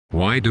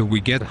Why do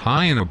we get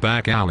high in a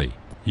back alley?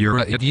 You're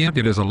a idiot.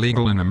 It is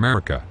illegal in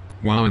America.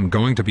 While I'm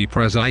going to be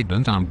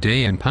president on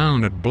day and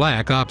pound at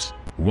Black Ops,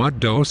 what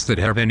does that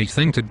have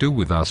anything to do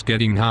with us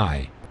getting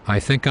high? I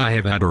think I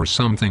have had or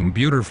something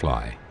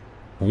beautifly.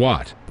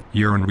 What?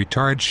 You're an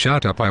retard.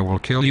 Shut up, I will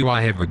kill you.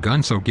 I have a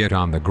gun, so get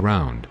on the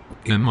ground.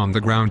 I'm on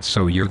the ground,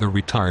 so you're the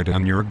retard,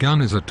 and your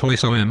gun is a toy,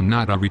 so I'm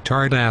not a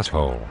retard,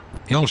 asshole.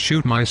 I'll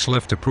shoot my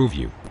spliff to prove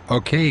you.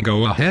 Okay,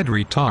 go ahead,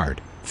 retard.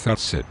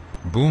 That's it.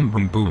 Boom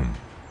boom boom.